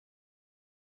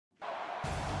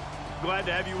Glad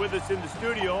to have you with us in the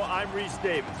studio. I'm Reese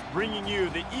Davis, bringing you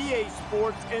the EA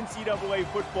Sports NCAA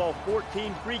Football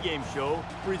 14 pregame show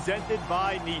presented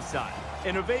by Nissan.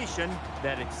 Innovation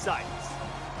that excites.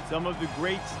 Some of the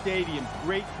great stadiums,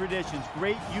 great traditions,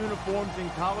 great uniforms in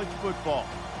college football.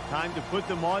 Time to put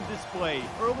them on display.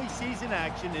 Early season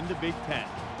action in the Big Ten.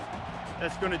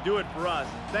 That's going to do it for us.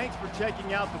 Thanks for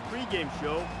checking out the pregame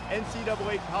show.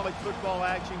 NCAA college football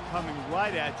action coming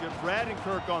right at you. Brad and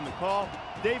Kirk on the call.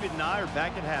 David and I are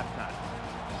back at halftime.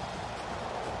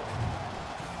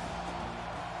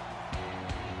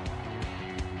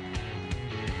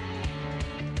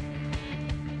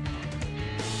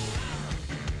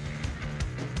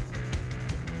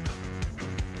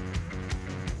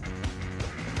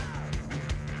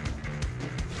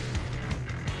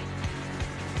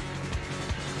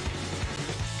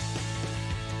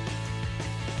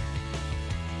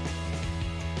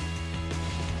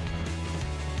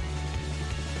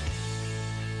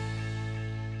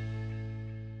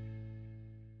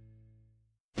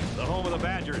 The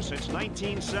Badgers since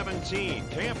 1917.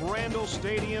 Camp Randall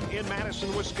Stadium in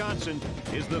Madison, Wisconsin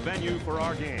is the venue for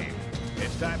our game.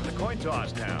 It's time for the coin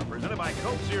toss now, presented by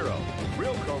Coke Zero.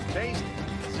 Real Coke taste,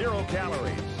 0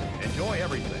 calories. Enjoy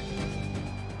everything.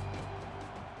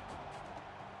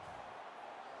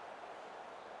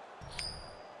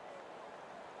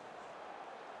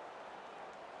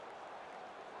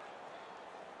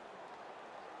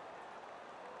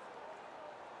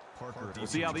 We'll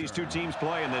see how these two teams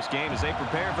play in this game as they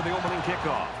prepare for the opening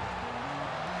kickoff.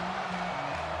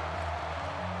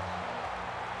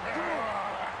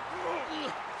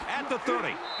 At the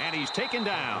 30, and he's taken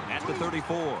down at the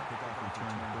 34.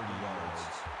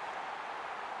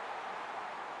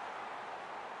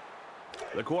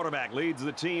 The quarterback leads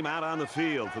the team out on the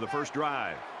field for the first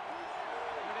drive.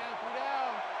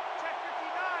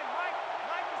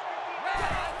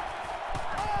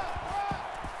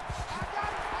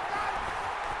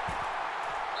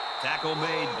 Tackle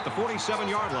made at the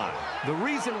 47-yard line. The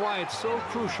reason why it's so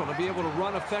crucial to be able to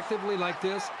run effectively like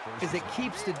this is it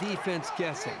keeps the defense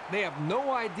guessing. They have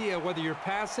no idea whether you're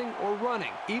passing or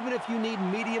running, even if you need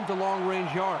medium to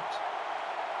long-range yards.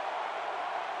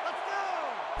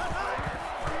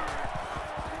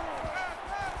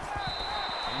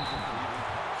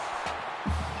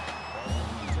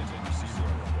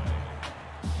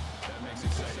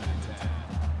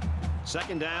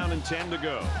 Second down and 10 to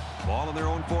go. Ball on their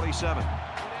own 47.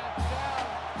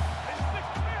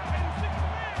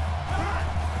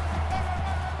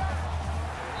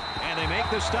 And they make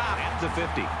the stop at the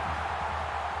 50.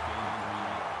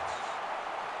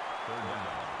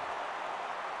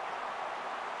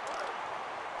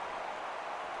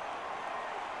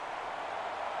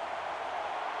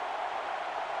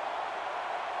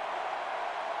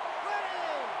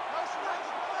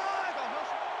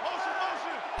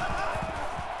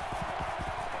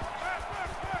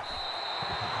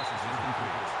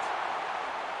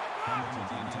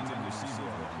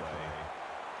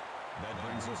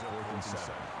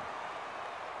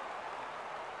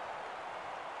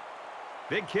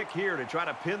 Big kick here to try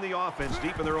to pin the offense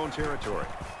deep in their own territory.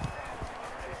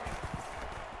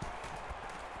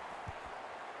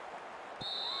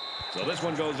 So this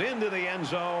one goes into the end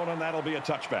zone, and that'll be a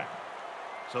touchback.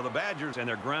 So the Badgers and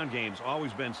their ground game's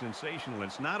always been sensational.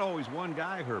 It's not always one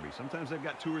guy, Herbie. Sometimes they've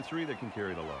got 2 or 3 that can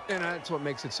carry the load. And that's what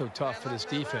makes it so tough for this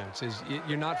defense is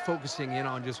you're not focusing in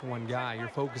on just one guy. You're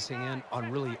focusing in on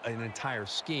really an entire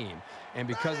scheme. And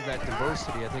because of that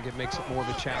diversity, I think it makes it more of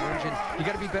a challenge. And you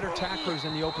got to be better tacklers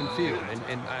in the open field.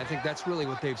 And I think that's really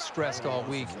what they've stressed all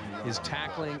week is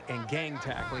tackling and gang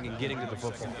tackling and getting to the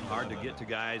football. Hard to get to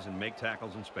guys and make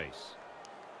tackles in space.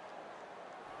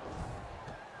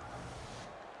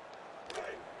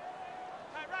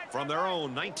 From their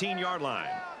own 19-yard line,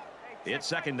 it's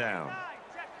second down.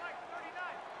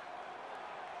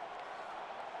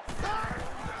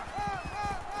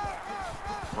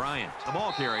 Bryant, the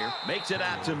ball carrier, makes it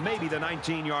out to maybe the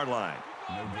 19-yard line.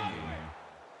 No gain.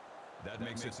 That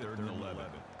makes it 3rd and 11.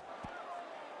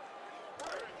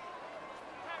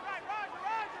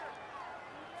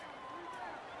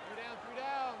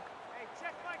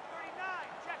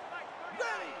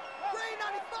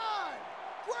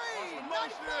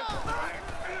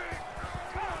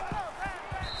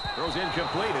 Throws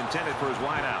incomplete, intended for his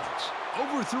wideouts.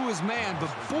 Overthrew his man,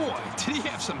 but boy, did he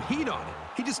have some heat on it.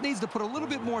 He just needs to put a little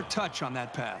bit more touch on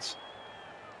that pass.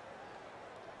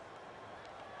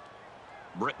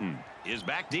 Britton is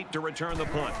back deep to return the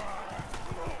punt.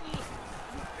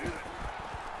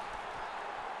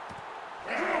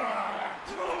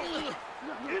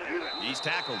 He's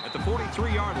tackled at the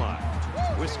 43-yard line.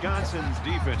 Wisconsin's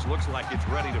defense looks like it's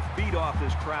ready to feed off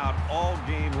this crowd all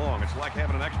game long. It's like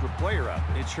having an extra player out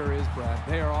there. It sure is, Brad.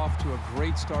 They are off to a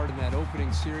great start in that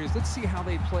opening series. Let's see how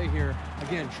they play here.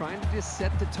 Again, trying to just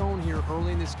set the tone here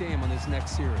early in this game on this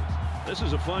next series. This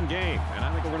is a fun game, and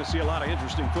I think we're going to see a lot of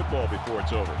interesting football before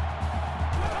it's over.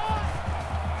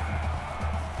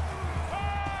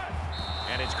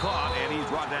 And it's caught, and he's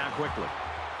brought down quickly.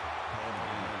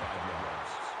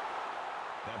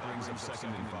 That brings him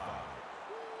 2nd and 5.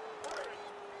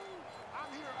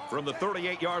 From the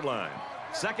 38-yard line,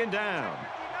 2nd down.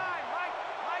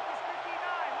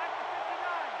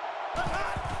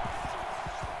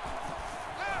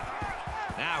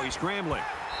 Now he's scrambling.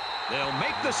 They'll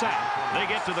make the sack. They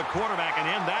get to the quarterback and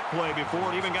end that play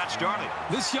before it even got started.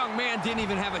 This young man didn't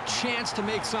even have a chance to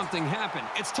make something happen.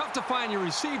 It's tough to find your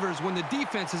receivers when the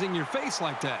defense is in your face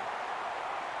like that.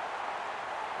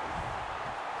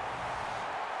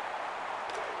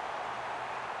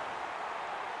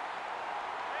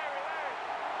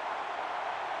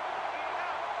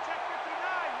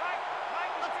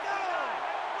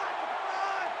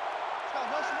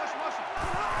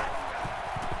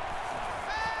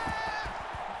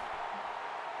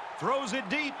 Throws it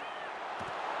deep.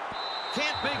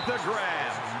 Can't make the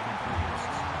grab.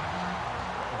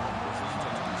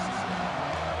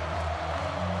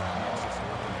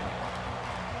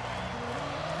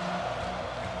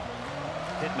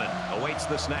 Pittman awaits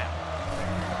the snap.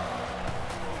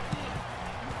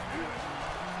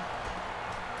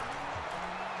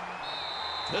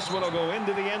 This one will go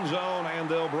into the end zone, and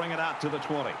they'll bring it out to the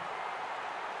 20.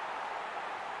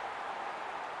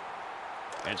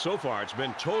 And so far, it's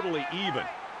been totally even.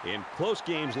 In close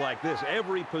games like this,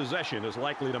 every possession is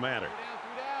likely to matter.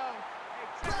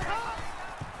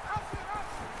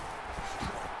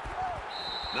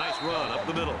 Nice run up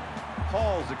the middle.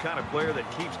 Paul's the kind of player that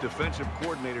keeps defensive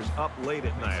coordinators up late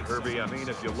at night, Herbie. I mean,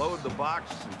 if you load the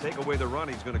box and take away the run,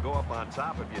 he's going to go up on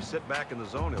top. If you sit back in the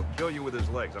zone, he'll kill you with his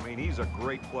legs. I mean, he's a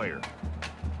great player.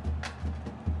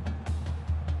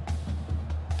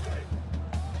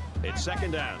 It's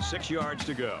 2nd down, 6 yards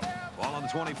to go. Ball on the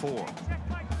 24.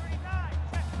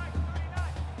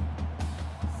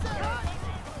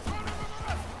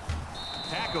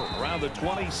 Tackle around the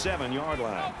 27-yard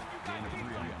line. Gain of 3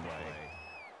 on the play.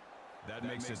 That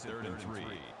makes it 3rd and 3.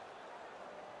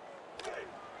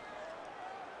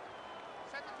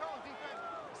 Set the tone, defense.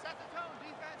 Set the tone,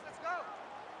 defense. Let's go.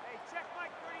 Hey, check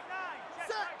Mike 39.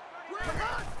 Check Mike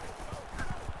 39.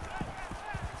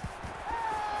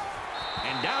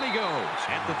 And down he goes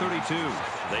at the 32.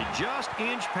 They just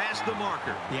inch past the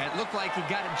marker. Yeah, it looked like he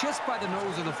got it just by the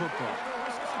nose of the football.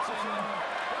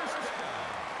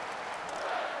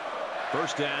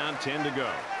 1st down, 10 to go.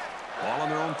 Ball on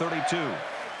their own 32.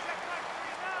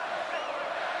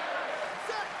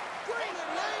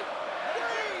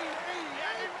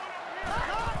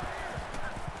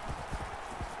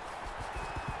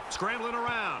 Scrambling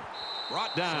around.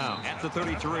 Brought down at the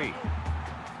 33.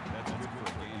 That's good for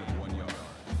a gain of 1 yard.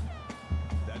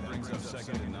 That brings up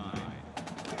 2nd and 9.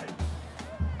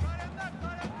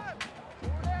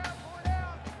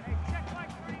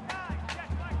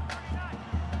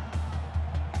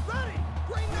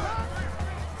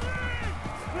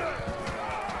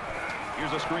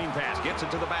 Here's a screen pass. Gets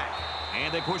it to the back.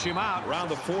 And they push him out around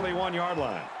the 41-yard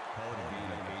line. Call it a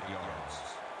gain of 8 yards.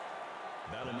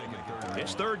 That'll make it 3rd and 1.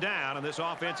 It's 3rd down, and this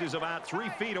offense is about 3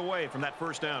 feet away from that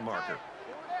 1st down marker.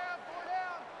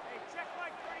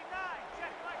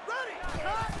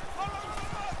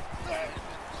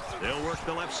 They'll work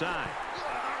the left side.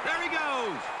 There he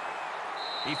goes.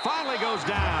 He finally goes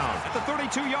down at the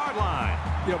 32-yard line.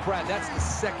 You know, Brad, that's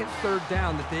the 2nd 3rd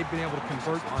down that they've been able to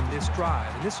convert on this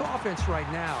drive. And this offense right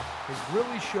now has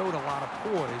really showed a lot of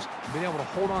poise, being able to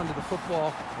hold on to the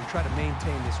football and try to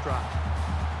maintain this drive.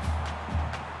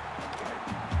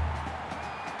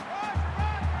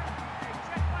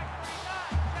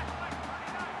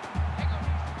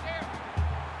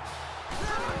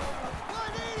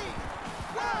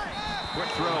 Quick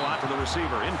throw out to the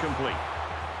receiver, incomplete.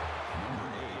 Number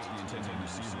 8, the intended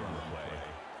receiver on the play.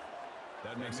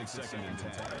 That makes it 2nd and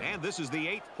 10. And this is the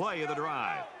 8th play of the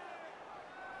drive.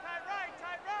 Tight right,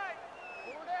 tight right.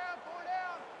 4 down, 4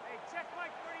 down. Hey, check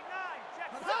Mike 39.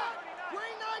 Check Mike 39.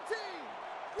 Green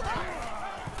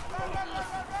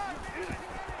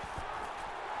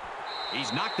 19.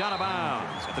 He's knocked out of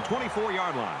bounds at the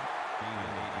 24-yard line. Gain of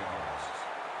 8 yards.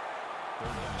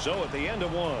 3rd down. So at the end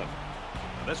of one,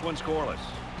 this one's scoreless.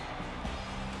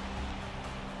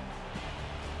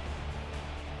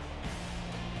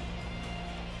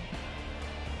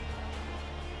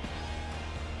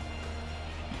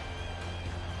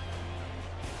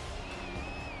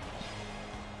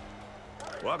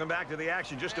 Welcome back to the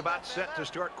action. Just about set to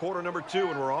start quarter number 2,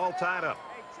 and we're all tied up.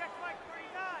 Hey, check Mike 39.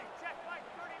 Check Mike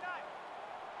 39.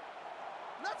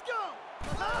 Let's go.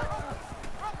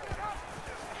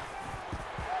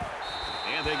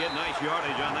 And they get nice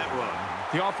yardage on that run.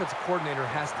 The offensive coordinator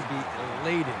has to be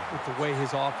elated with the way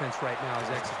his offense right now is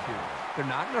executed. They're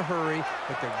not in a hurry,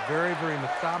 but they're very, very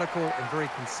methodical and very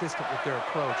consistent with their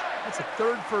approach. That's the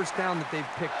 3rd first down that they've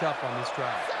picked up on this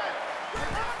drive.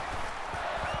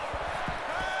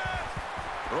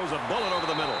 Throws a bullet over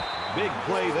the middle. Big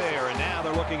play there, and now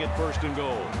they're looking at 1st and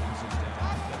goal.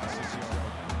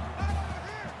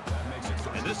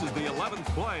 And this is the 11th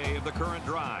play of the current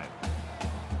drive.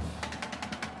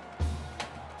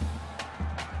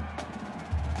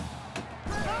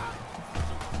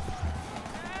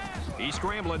 He's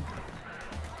scrambling.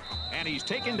 And he's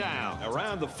taken down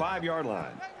around the 5-yard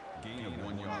line. Gain of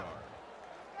 1 yard.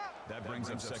 That brings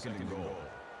up 2nd and goal.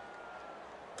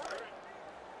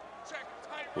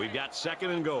 We've got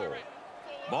 2nd and goal.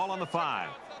 Ball on the 5.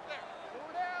 4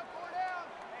 down, 4 down.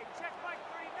 Hey, check Mike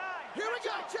 39. Here we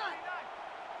go, check.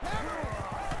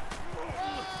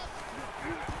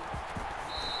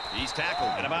 He's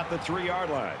tackled at about the 3-yard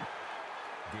line.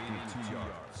 Gain of 2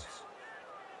 yards.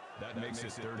 That makes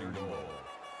it 3rd and goal.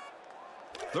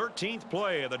 13th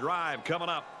play of the drive coming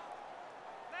up.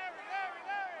 Larry.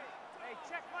 Hey,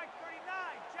 check Mike 39.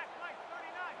 Check Mike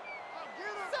 39.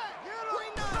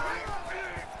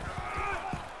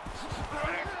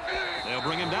 They'll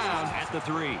bring him down at the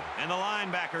 3. And the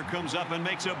linebacker comes up and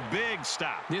makes a big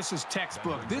stop. This is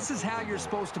textbook. This is how you're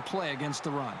supposed to play against the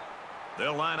run.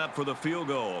 They'll line up for the field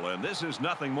goal, and this is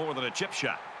nothing more than a chip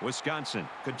shot. Wisconsin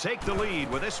could take the lead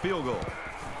with this field goal.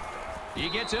 He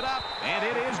gets it up, and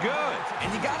it is good.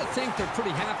 And you got to think they're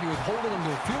pretty happy with holding them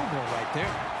to a field goal right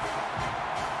there.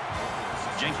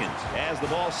 Jenkins has the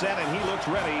ball set, and he looks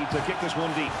ready to kick this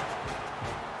one deep.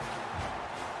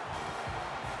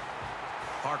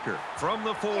 Parker from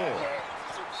the 4.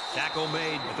 Tackle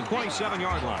made at the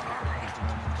 27-yard line.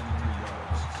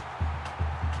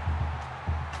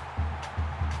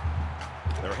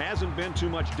 There hasn't been too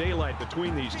much daylight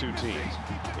between these two teams.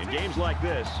 In games like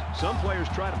this, some players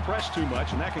try to press too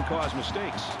much, and that can cause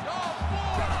mistakes.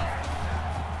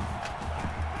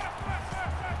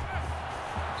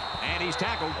 And he's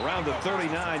tackled around the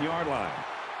 39-yard line.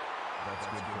 That's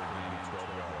good for a gain of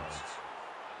 12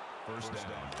 yards. 1st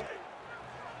down.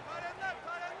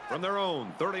 From their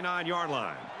own 39-yard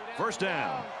line. 1st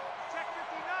down. Check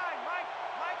 59.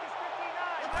 Mike is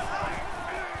 59.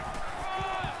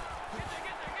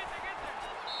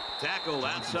 Tackle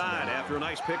outside after a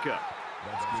nice pickup.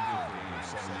 That's good for a gain of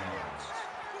 7 yards.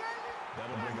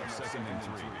 That'll bring up 2nd and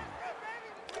 3.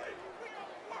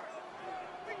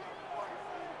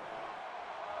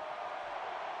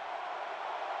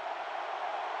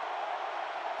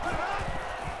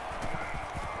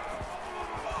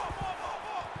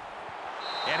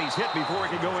 And he's hit before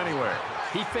he can go anywhere.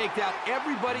 He faked out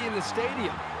everybody in the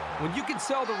stadium. When you can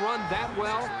sell the run that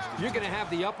well, you're going to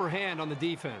have the upper hand on the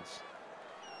defense.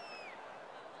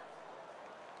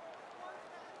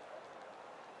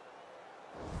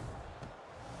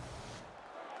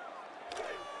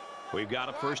 We've got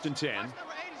a 1st and 10.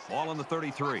 Ball on the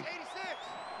 33.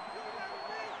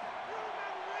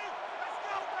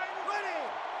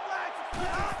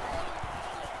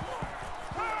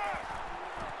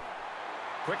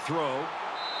 Quick throw.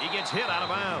 He gets hit out of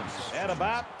bounds at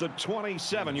about the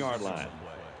 27-yard line.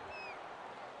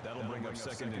 That'll bring up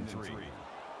 2nd and 3. Man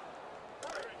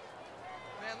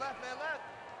left.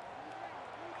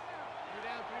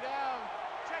 3 down.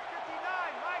 Check 59.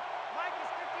 Mike is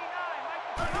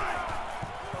 59.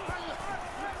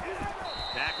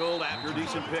 Tackled after a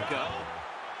decent pickup.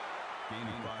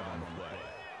 Gaining 5 on the play.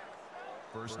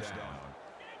 1st down.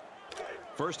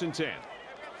 1st and 10.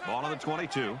 Ball on the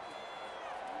 22. 3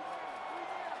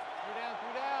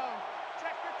 down.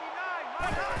 Check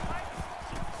 59. Mike.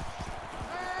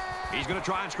 He's going to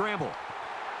try and scramble.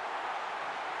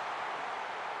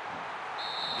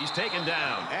 He's taken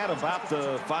down at about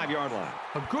the 5-yard line.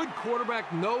 A good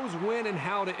quarterback knows when and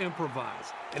how to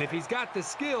improvise. And if he's got the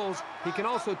skills, he can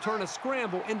also turn a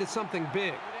scramble into something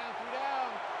big. 3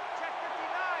 down. Check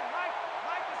 59. Mike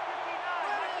is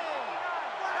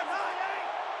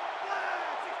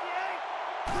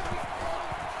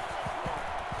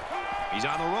 59. He's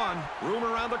on the run. Room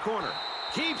around the corner.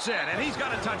 Keeps it, and he's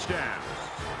got a touchdown.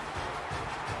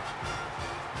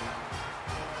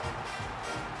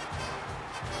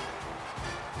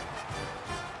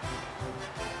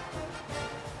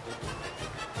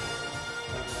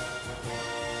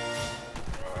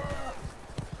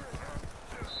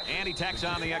 And he tacks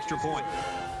on the extra point.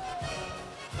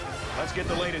 Let's get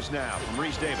the latest now from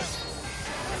Reese Davis.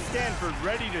 Stanford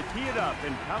ready to tee it up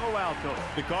in Palo Alto.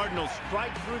 The Cardinals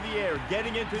strike through the air,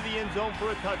 getting into the end zone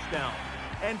for a touchdown.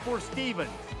 And for Stevens,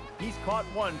 he's caught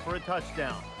one for a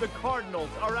touchdown. The Cardinals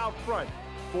are out front,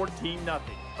 14-0,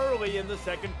 early in the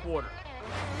second quarter.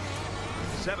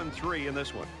 7-3 in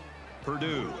this one.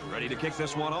 Purdue ready to kick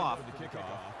this one off. Green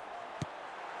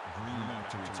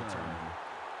to return.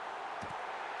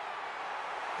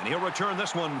 And he'll return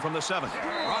this one from the 7.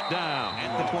 Brought down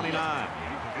at the 29.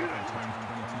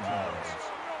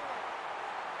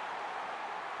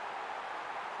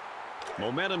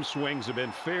 Momentum swings have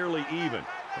been fairly even.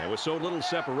 And with so little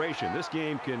separation, this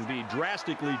game can be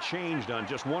drastically changed on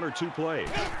just 1 or 2 plays.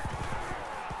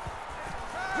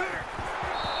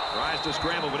 Tries to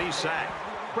scramble, but he's sacked.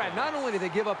 Brad, not only did they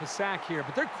give up a sack here,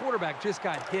 but their quarterback just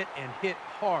got hit and hit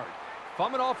hard. If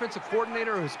I'm an offensive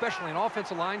coordinator, or especially an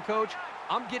offensive line coach,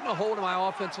 I'm getting a hold of my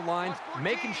offensive line,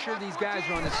 making sure these guys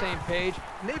are on the same page,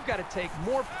 and they've got to take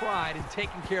more pride in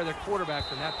taking care of their quarterback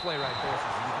than that play right there.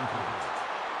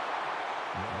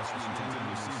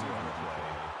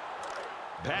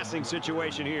 Passing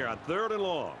situation here on 3rd and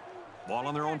long. Ball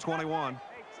on their own 21. Hey,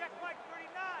 check Mike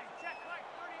 39. Check Mike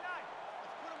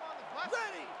 39.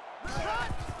 Ready.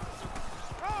 Cut.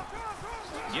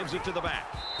 Go. Gives it to the back.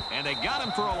 And they got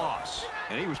him for a loss.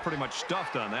 And he was pretty much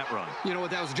stuffed on that run. You know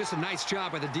what, that was just a nice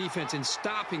job by the defense in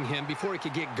stopping him before he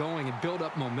could get going and build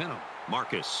up momentum.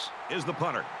 Marcus is the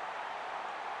punter.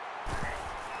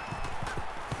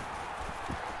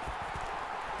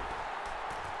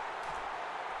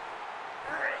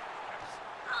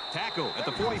 Tackle at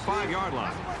the 45-yard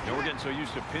line. You know, we're getting so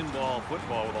used to pinball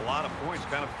football with a lot of points.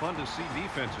 Kind of fun to see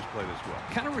defenses play this well.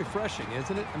 Kind of refreshing,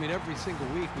 isn't it? I mean, every single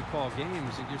week we call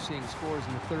games and you're seeing scores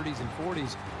in the 30s and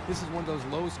 40s. This is one of those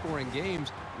low-scoring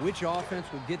games. Which offense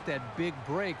will get that big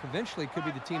break? Eventually it could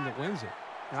be the team that wins it.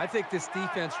 And I think this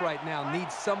defense right now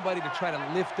needs somebody to try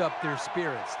to lift up their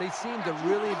spirits. They seem to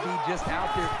really be just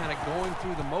out there kind of going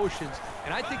through the motions.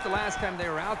 And I think the last time they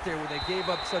were out there where they gave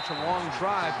up such a long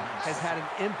drive has had an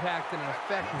impact and an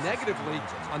effect negatively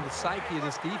on the psyche of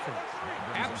this defense.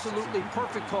 Absolutely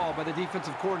perfect call by the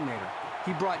defensive coordinator.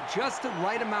 He brought just the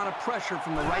right amount of pressure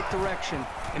from the right direction,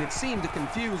 and it seemed to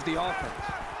confuse the offense.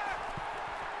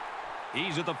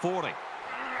 He's at the 40.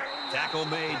 Tackle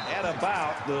made at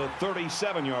about the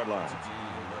 37-yard line.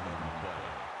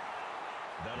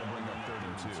 That'll bring up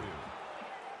 32.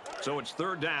 So it's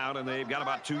 3rd down, and they've got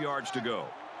about 2 yards to go.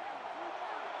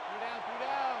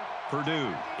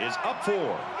 Purdue is up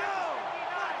 4.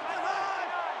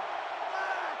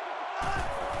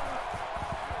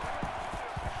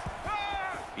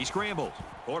 He scrambles.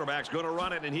 Quarterback's going to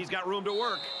run it, and he's got room to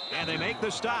work. And they make the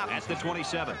stop at the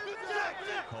 27.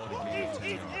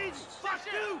 Easy. Fox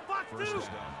 2. Ready.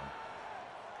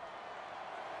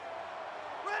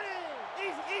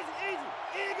 Easy.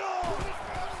 Eagle.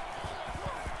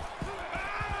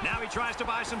 Now he tries to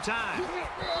buy some time.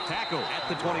 Tackle at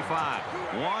the 25.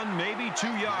 1, maybe 2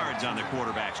 yards on the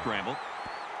quarterback scramble.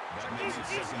 That makes it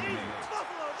 2nd and 8.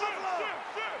 Buffalo.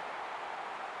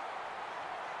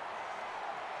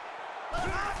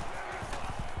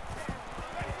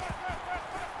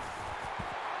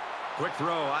 Quick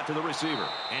throw out to the receiver.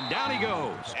 And down he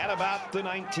goes at about the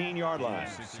 19-yard line.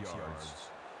 6 yards.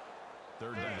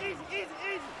 3rd down. Easy.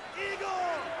 Eagle.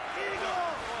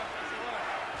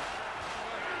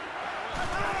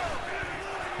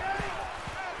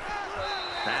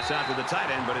 Pass out to the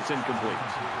tight end, but it's incomplete.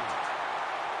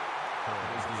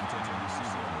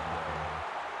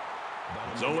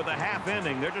 So with the half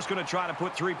ending, they're just going to try to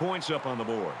put 3 points up on the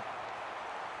board.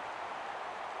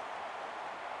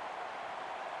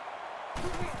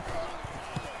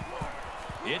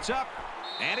 It's up,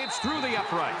 and it's through the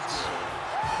uprights.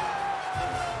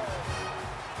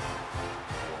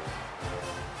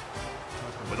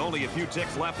 With only a few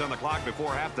ticks left on the clock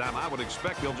before halftime, I would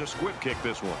expect they'll just squib kick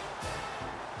this one.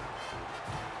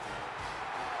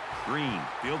 Green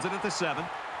fields it at the 7.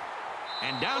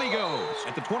 And down he goes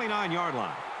at the 29-yard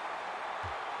line.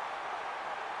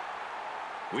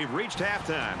 We've reached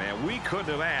halftime, and we couldn't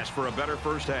have asked for a better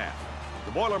first half.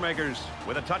 The Boilermakers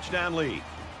with a touchdown lead.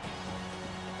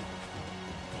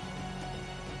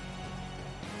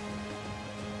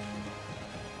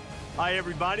 Hi,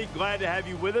 everybody. Glad to have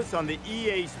you with us on the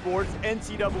EA Sports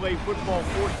NCAA Football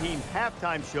 14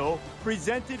 halftime show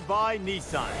presented by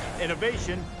Nissan.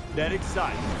 Innovation that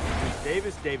excites. Chris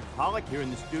Davis, David Pollack here in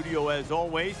the studio as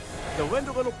always to lend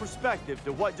a little perspective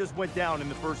to what just went down in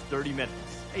the first 30 minutes.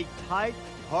 a tight,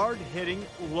 hard-hitting,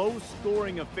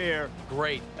 low-scoring affair.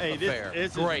 Great affair.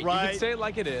 This Great. is right. You can say it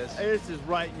like it is. This is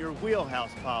right in your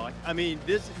wheelhouse, Pollock. I mean,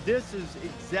 this is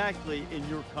exactly in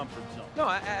your comfort zone. No,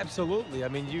 absolutely. I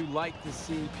mean, you like to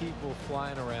see people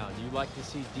flying around. You like to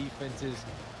see defenses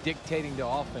dictating to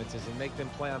offenses and make them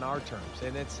play on our terms.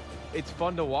 And it's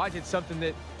fun to watch. It's something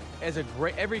that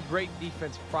every great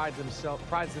defense prides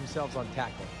themselves on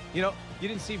tackling. You know, you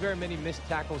didn't see very many missed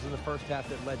tackles in the first half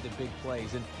that led to big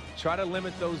plays. And try to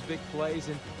limit those big plays.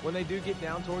 And when they do get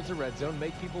down towards the red zone,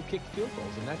 make people kick field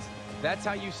goals. And that's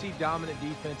how you see dominant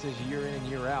defenses year in and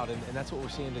year out. And that's what we're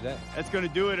seeing today. That's going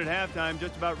to do it at halftime.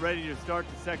 Just about ready to start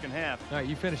the second half. All right,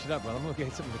 you finish it up, bro. I'm going to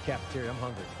get something in the cafeteria. I'm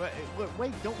hungry. But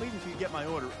wait, don't leave until you get my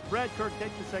order. Brad Kirk,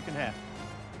 take the second half.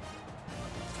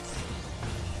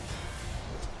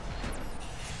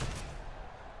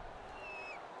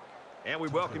 And we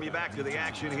welcome you back to the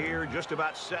action here, just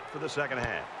about set for the second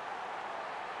half.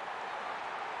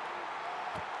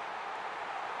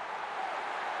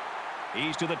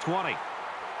 He's to the 20.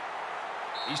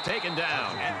 He's taken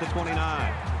down at the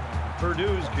 29.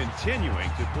 Purdue's continuing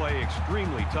to play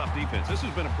extremely tough defense. This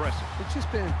has been impressive. It's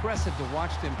just been impressive to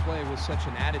watch them play with such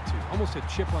an attitude, almost a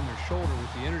chip on their shoulder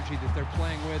with the energy that they're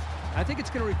playing with. I think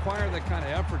it's going to require that kind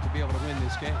of effort to be able to win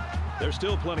this game. There's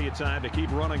still plenty of time to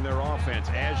keep running their offense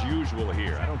as usual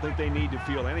here. I don't think they need to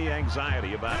feel any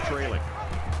anxiety about trailing.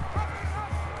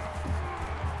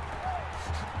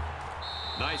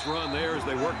 Nice run there as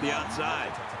they work the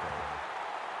outside.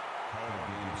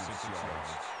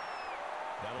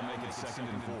 That'll make it 2nd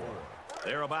and 4.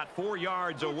 They're about 4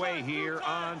 yards away here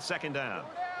on second down.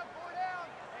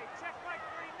 Hey, check Mike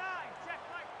 39. Check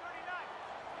Mike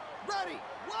 39. Ready.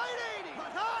 Wide 80.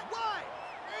 Hot. Wide.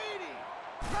 80.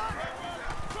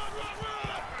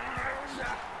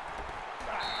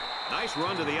 Nice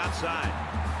run to the outside.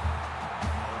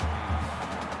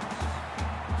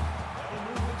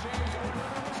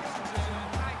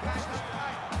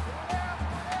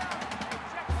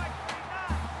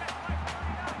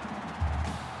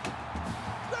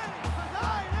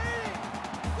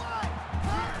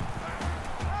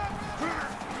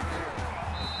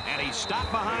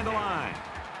 Stop behind the line.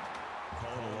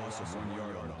 Call a loss of 1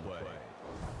 yard on the play.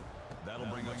 That'll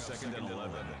bring up 2nd and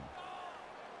 11.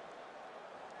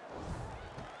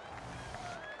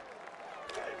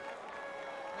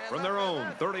 From their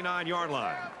own 39-yard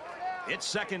line, it's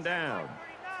second down.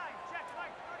 Check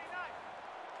Mike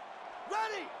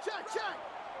 39. Ready. Check.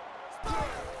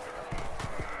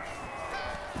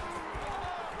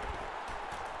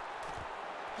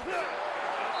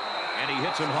 And he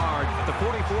hits him hard at the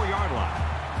 44-yard line.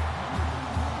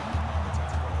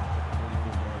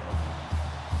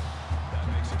 That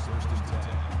makes it 1st and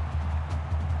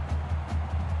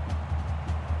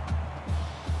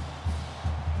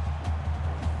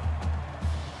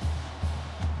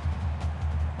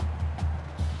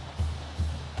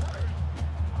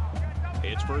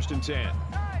 10. It's 1st and 10.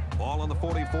 Ball on the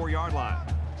 44-yard line.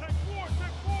 Check 4.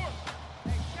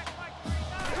 Hey, check Mike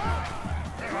 39.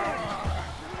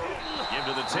 Give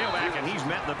to the tailback, and he's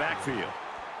met in the backfield.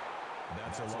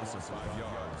 That's a loss of 5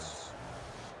 yards.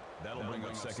 That'll bring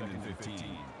up 2nd and 15.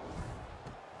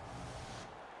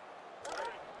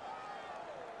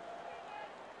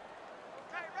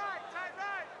 Tight right.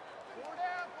 4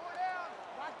 down.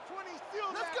 Mike 20,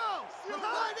 seal that. Let's go. Seal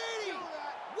Behind that. 80. Seal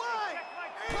that. Wide. Check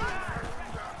Mike 39.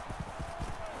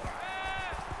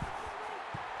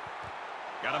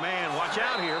 Got a man. Watch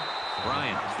out here.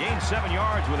 Bryant gained 7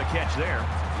 yards with a catch there.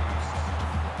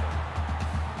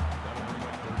 That'll bring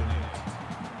up 3rd and 8.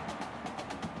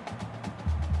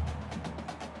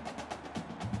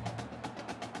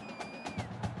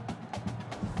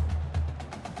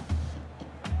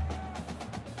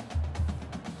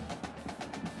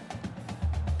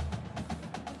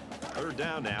 Third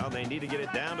down now. They need to get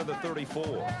it down to the 34.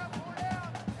 Hey,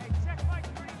 check Mike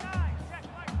 39. Check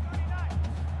Mike 39.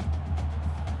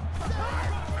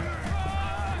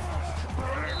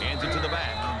 Hands it to the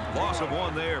back. Loss of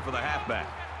 1 there for the halfback.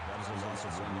 That is a loss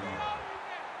of 1 yard.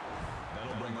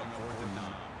 That'll bring up 4th and 9.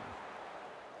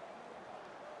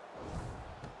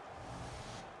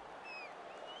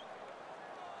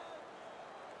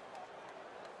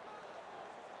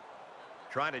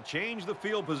 Trying to change the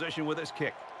field position with his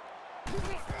kick.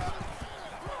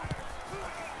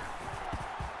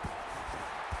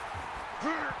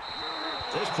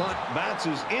 This punt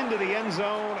bounces into the end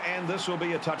zone, and this will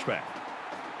be a touchback.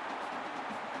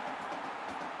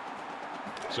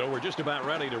 So we're just about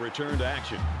ready to return to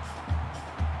action.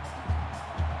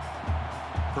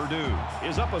 Purdue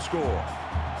is up a score.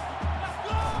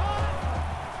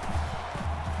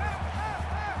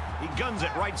 He guns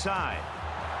it right side.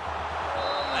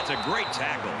 That's a great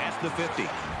tackle at the 50.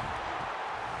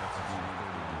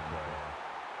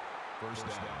 First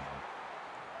down.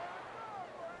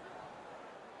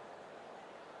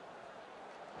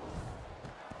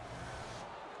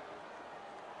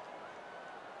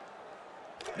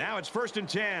 Now it's 1st and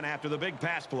 10 after the big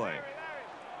pass play.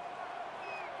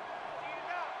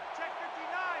 Check 59.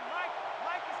 Mike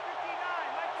is 59.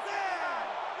 Mike is 59.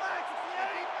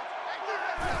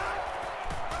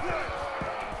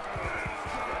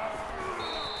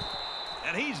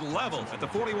 And he's level at the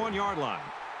 41-yard line.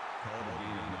 Call the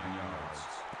gain of 9 yards.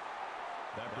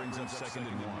 That brings up 2nd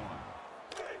and 1.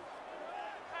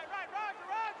 Right,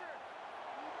 Roger.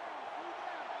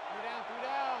 3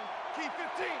 down. Keep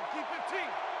 15.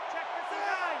 Check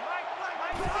 59. Mike.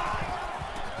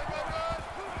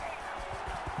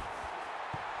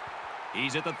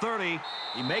 He's at the 30.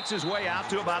 He makes his way out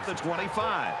to about the 25.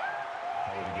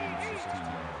 Call the gain of 16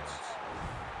 yards.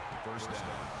 First down.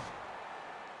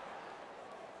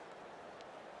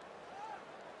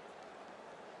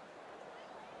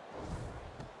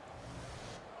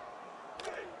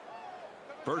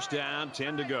 First down,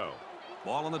 10 to go.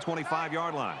 Ball on the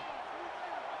 25-yard line.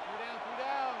 3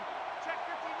 down. Check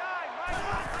 59.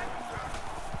 Mike.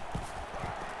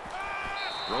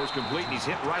 Throws complete, and he's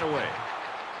hit right away.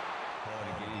 Call it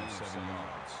a gain of 7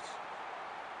 yards.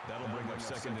 That'll bring up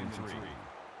 2nd and 3.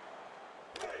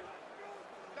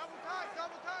 Double tight.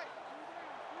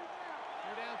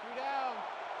 3 down.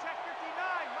 Check 59.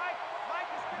 Mike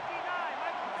is 59.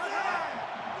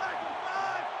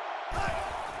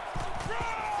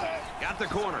 Got the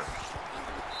corner.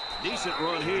 Decent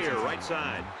run here, right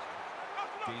side.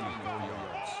 Gain of 4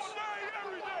 yards.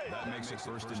 That makes it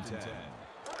 1st and 10.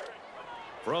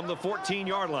 From the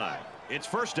 14-yard line, it's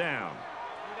 1st down.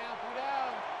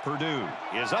 3 down. Purdue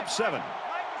is up 7.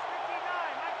 Mike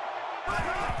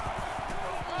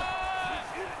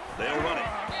is 59. They'll run it,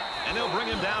 and they'll bring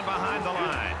him down behind the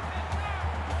line.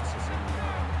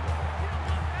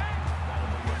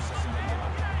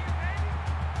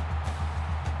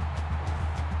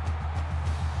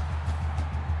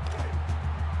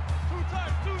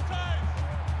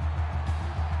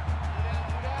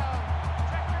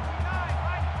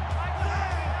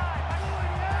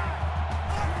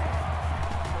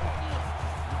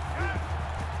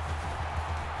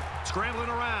 Scrambling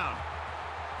around.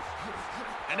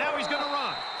 And now he's going to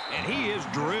run. And he is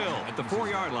drilled at the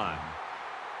 4-yard line.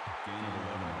 Gain of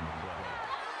 11 on the play.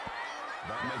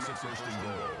 That makes it 1st and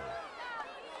goal.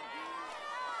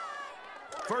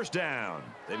 First down.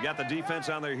 They've got the defense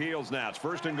on their heels now. It's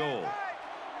 1st and goal. 3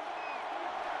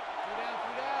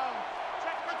 down.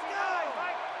 Check 59.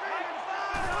 Mike is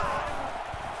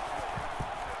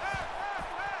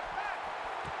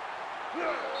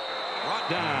 59. Brought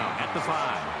down at the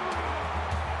 5.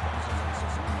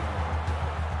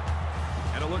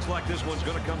 And it looks like this one's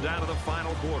going to come down to the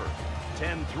final quarter.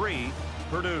 10-3,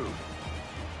 Purdue.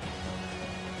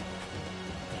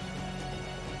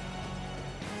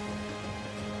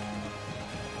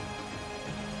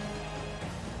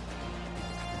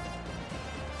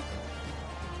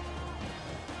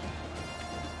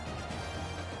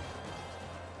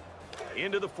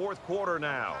 Into the 4th quarter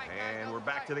now, and we're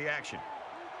back to the action.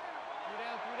 3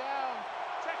 down.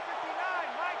 Check 59.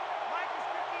 Mike is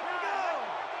 59.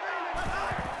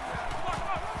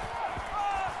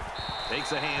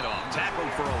 Takes a handoff,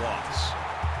 tackled for a loss.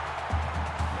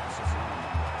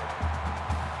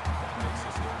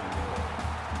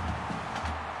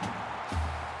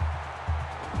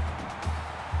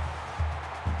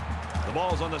 The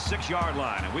ball's on the 6-yard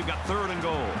line, and we've got 3rd and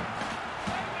goal.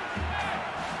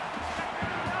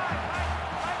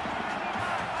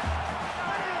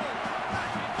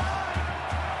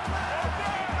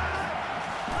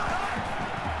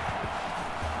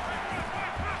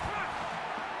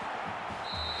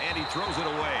 Throws it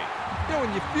away. You know,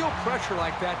 when you feel pressure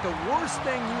like that, the worst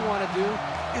thing you want to do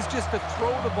is just to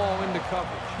throw the ball into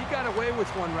coverage. He got away with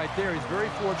one right there. He's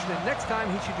very fortunate. Next time,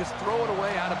 he should just throw it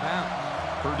away out of bounds.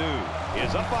 Purdue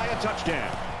is up by a touchdown.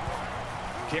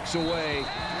 Kicks away,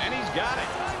 and he's got it.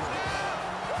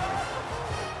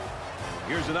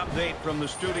 Here's an update from the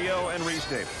studio and Reese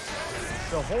Davis.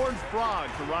 The Horned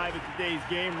Frogs arrive at today's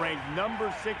game ranked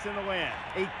number 6 in the land.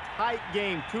 A tight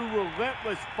game, 2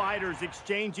 relentless fighters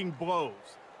exchanging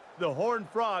blows. The Horned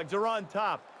Frogs are on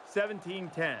top,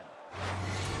 17-10.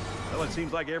 Well, it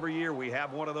seems like every year we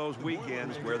have one of those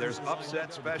weekends where there's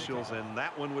upset specials, and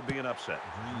that one would be an upset.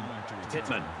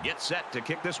 Pittman gets set to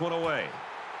kick this one away.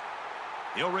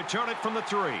 He'll return it from the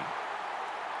 3.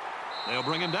 They'll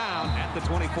bring him down at the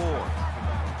 24.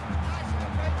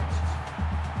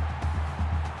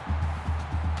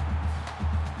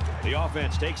 The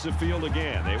offense takes the field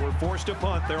again. They were forced to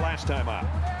punt their last time out.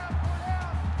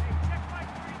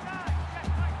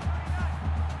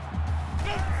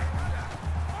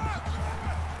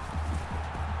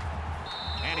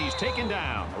 And he's taken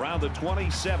down around the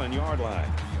 27-yard line.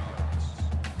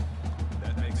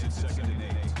 That makes it 2nd and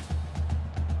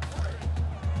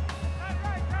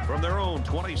 8. From their own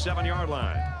 27-yard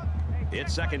line,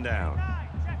 it's 2nd down.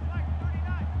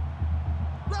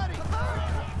 Ready.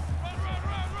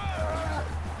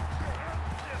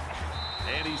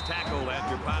 And he's tackled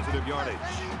after positive yardage.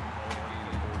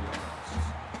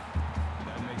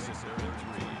 That makes it 3rd and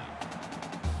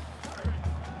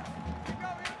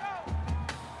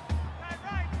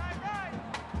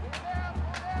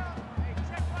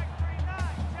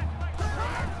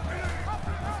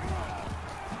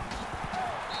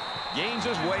 3. Gains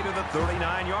his way to the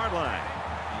 39-yard line.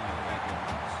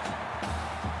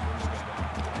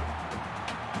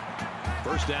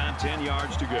 First down, 10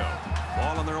 yards to go.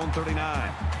 Ball on their own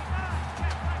 39.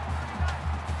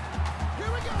 Here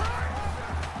we go.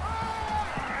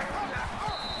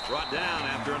 Brought down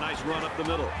after a nice run up the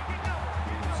middle.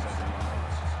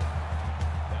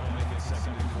 That'll make it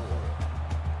 2nd and 4.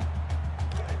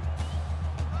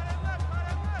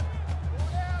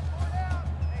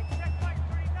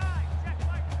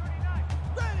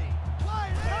 Ready.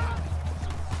 Line up.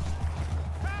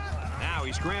 Now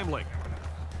he's scrambling.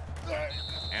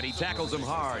 And he tackles him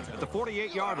hard at the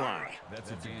 48-yard line.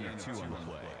 That's a gain of 2 on the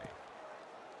play.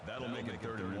 That'll make it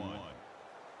 3rd and 1.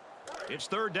 It's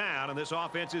 3rd down, and this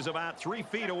offense is about 3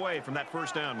 feet away from that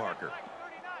first down marker.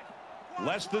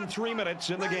 Less than 3 minutes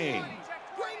in the game.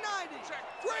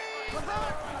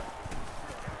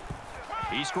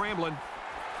 390. He's scrambling.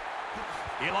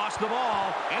 He lost the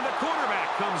ball, and the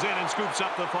quarterback comes in and scoops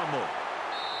up the fumble.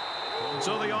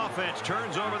 So the offense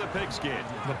turns over the pigskin.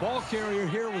 The ball carrier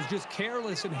here was just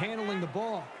careless in handling the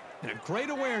ball. And a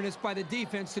great awareness by the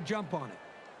defense to jump on it.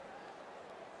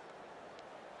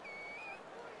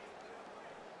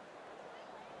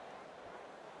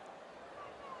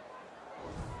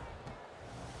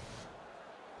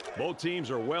 Both teams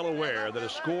are well aware that a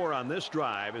score on this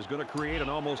drive is going to create an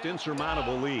almost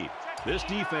insurmountable lead. This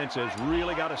defense has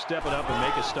really got to step it up and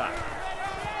make a stop.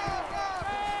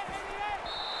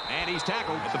 And he's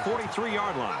tackled at the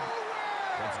 43-yard line.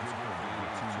 That's good for a gain of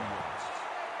 2 yards.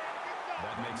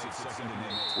 That makes it 2nd and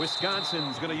 8.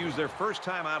 Wisconsin's going to use their first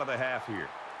time out of the half here.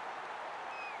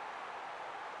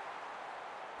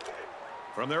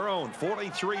 From their own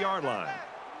 43-yard line,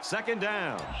 2nd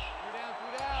down.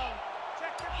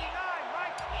 Check 59,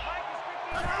 Mike. Mike is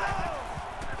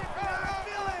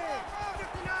 59.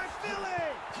 59, Philly.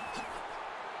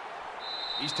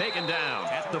 He's taken down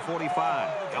at the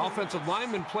 45. The offensive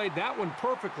lineman played that one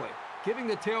perfectly, giving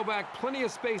the tailback plenty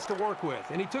of space to work with,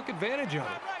 and he took advantage of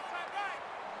it.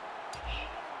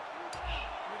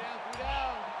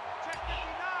 Check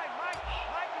 59, Mike.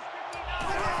 Mike is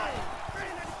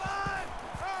 59.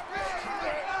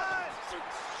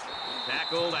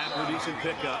 Tackled after a decent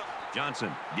pickup.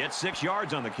 Johnson gets 6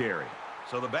 yards on the carry.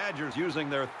 So the Badgers using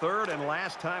their 3rd and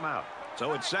last time out.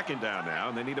 So it's 2nd down now,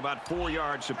 and they need about 4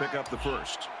 yards to pick up the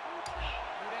first. Check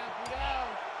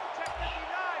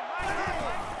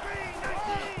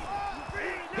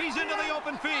 59, Mike. He's into the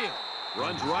open field.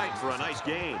 Runs right for a nice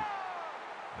gain.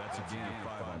 That's a gain of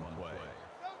 5 on the play.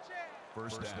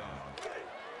 First down.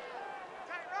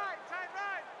 Tight right, tight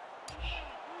right.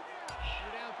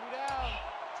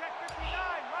 Check 59,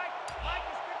 Mike. Mike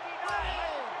is 59.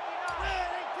 Mike is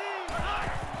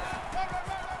 59.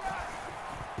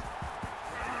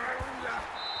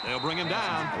 They'll bring him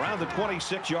down around the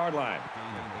 26-yard line.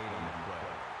 Gain of 8 on the play.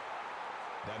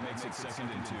 That makes it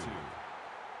 2nd and 2.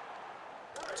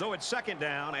 So it's 2nd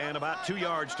down and about 2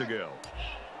 yards to go.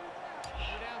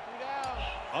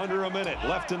 Under a minute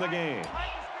left in the game. Mike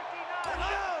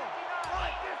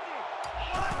is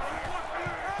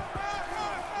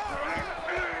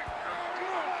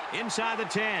 59. Inside the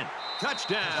 10.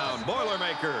 Touchdown,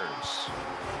 Boilermakers.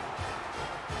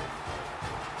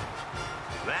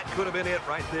 That could have been it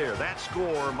right there. That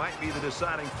score might be the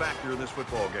deciding factor in this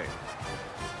football game.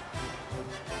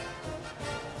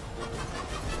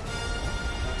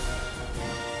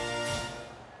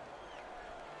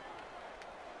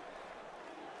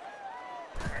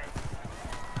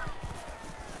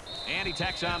 And he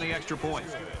tacks on the extra point.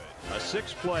 A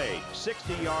 6-play,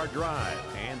 60-yard drive,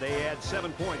 and they add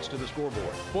 7 points to the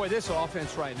scoreboard. Boy, this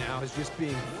offense right now is just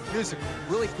being physical,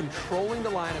 really controlling the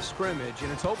line of scrimmage, and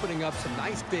it's opening up some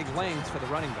nice big lanes for the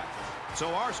running back. So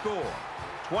our score,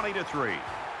 20-3,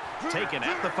 taken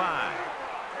at the 5.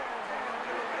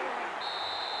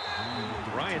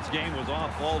 Bryant's game was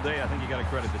off all day. I think you got to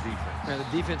credit the defense. And the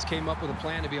defense came up with a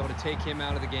plan to be able to take him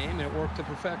out of the game, and it worked to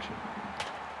perfection.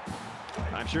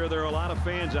 I'm sure there are a lot of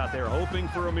fans out there hoping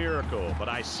for a miracle, but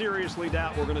I seriously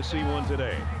doubt we're going to see one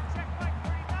today.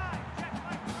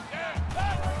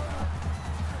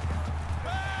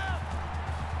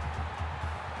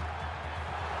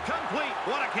 Complete.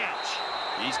 What a catch.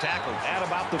 He's tackled at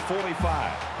about the 45.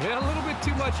 Yeah, a little bit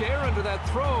too much air under that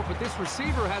throw, but this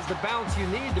receiver has the bounce you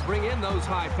need to bring in those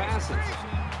high passes.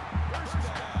 Let's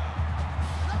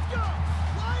go.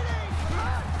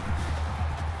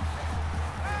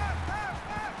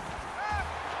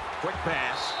 Quick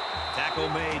pass. Tackle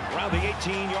made around the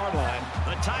 18-yard line.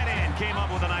 The tight end came up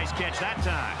with a nice catch that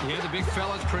time. Yeah, the big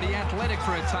fella's pretty athletic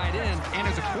for a tight end. And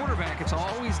as a quarterback, it's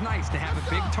always nice to have a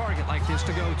big target like this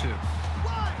to go to.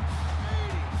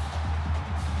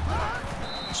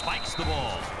 Spikes the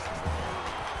ball.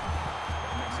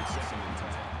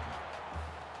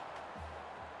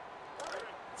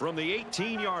 From the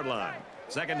 18-yard line.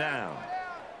 Second down.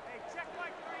 Hey, check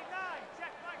Mike 39.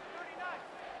 Check Mike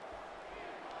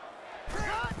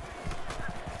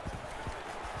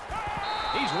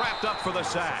 39. He's wrapped up for the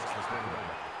sack.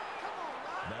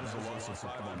 That is a loss of 5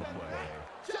 on the play.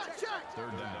 Check, check.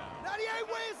 Third down. 98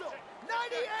 Weasel.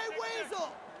 98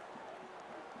 Weasel.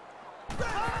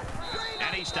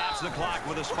 And he stops the clock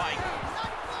with a spike.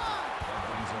 That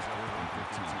brings us 4th and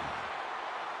 15.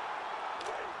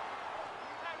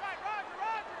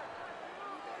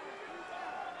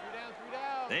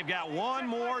 They've got one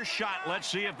more shot. Let's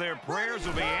see if their prayers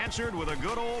will be answered with a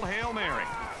good old Hail Mary.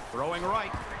 Throwing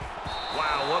right.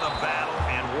 Wow, what a battle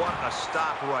and what a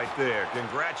stop right there.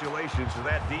 Congratulations to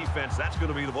that defense. That's going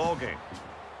to be the ball game.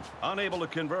 Unable to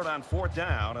convert on 4th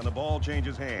down, and the ball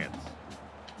changes hands.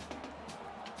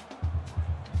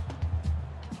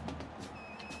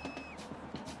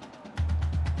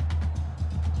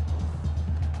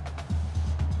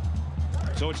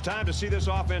 So it's time to see this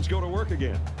offense go to work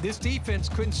again. This defense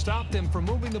couldn't stop them from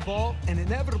moving the ball and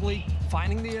inevitably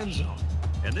finding the end zone.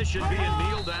 And this should be a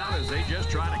kneel down as they just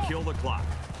try to kill the clock.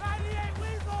 98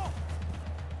 Weasel.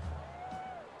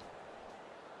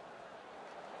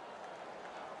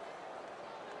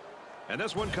 And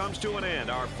this one comes to an end.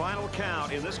 Our final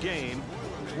count in this game,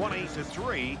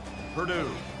 20-3, Purdue.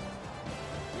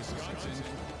 Wisconsin.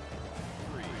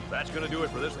 That's going to do it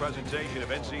for this presentation of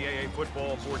NCAA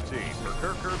Football 14. For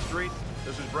Kirk Herbstreit,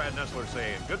 this is Brad Nessler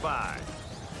saying goodbye.